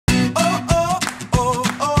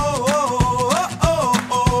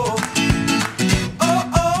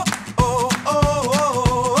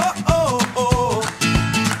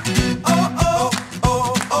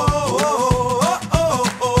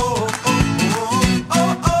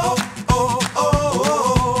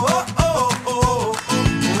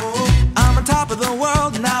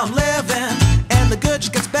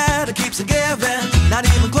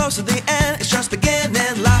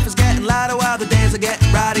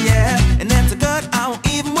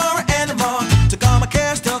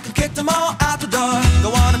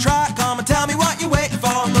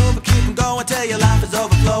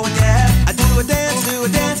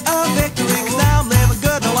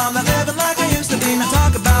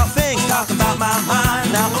my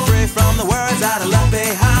mind. Now I'm free from the words that I left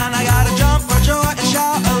behind. I gotta jump for joy and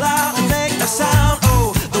shout aloud and make a sound.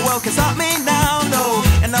 Oh, the world can stop me now, no.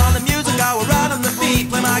 And on the music I will ride on the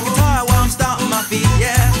beat, play my guitar while I'm stomping my feet,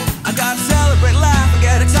 yeah. I gotta celebrate, laugh, and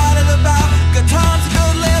get excited about good times and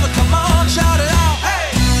good living. Come on, shout it out.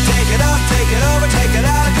 Hey! Take it up, take it over, take it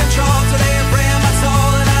out of control. Today I'm freeing my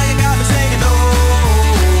soul and now you got me singing. Oh,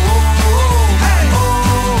 hey! Oh,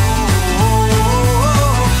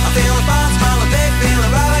 I'm feeling fine, smiling big,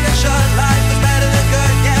 feeling right like I should. Life is better than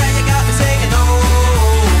good, yeah, you got me singing. Oh,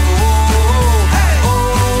 hey!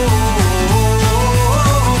 Oh,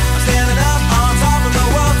 I'm standing up on top of the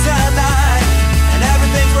world tonight, and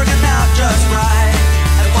everything's working out just right.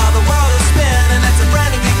 And while the world is spinning, it's a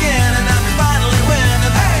brand new beginning, and I'm finally winning.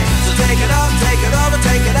 Hey, so take it up, take it over,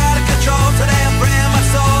 take it out of control. Today I'm freeing my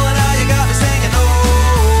soul, and now you got me singing. Oh,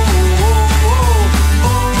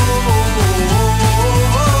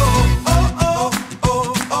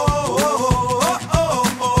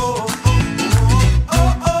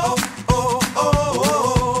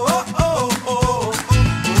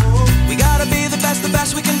 we gotta be the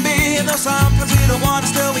best we can be. And though sometimes we don't want to,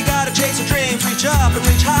 still we gotta chase our dreams, reach up and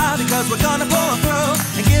reach high, because we're gonna pull through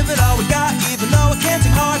and give it all we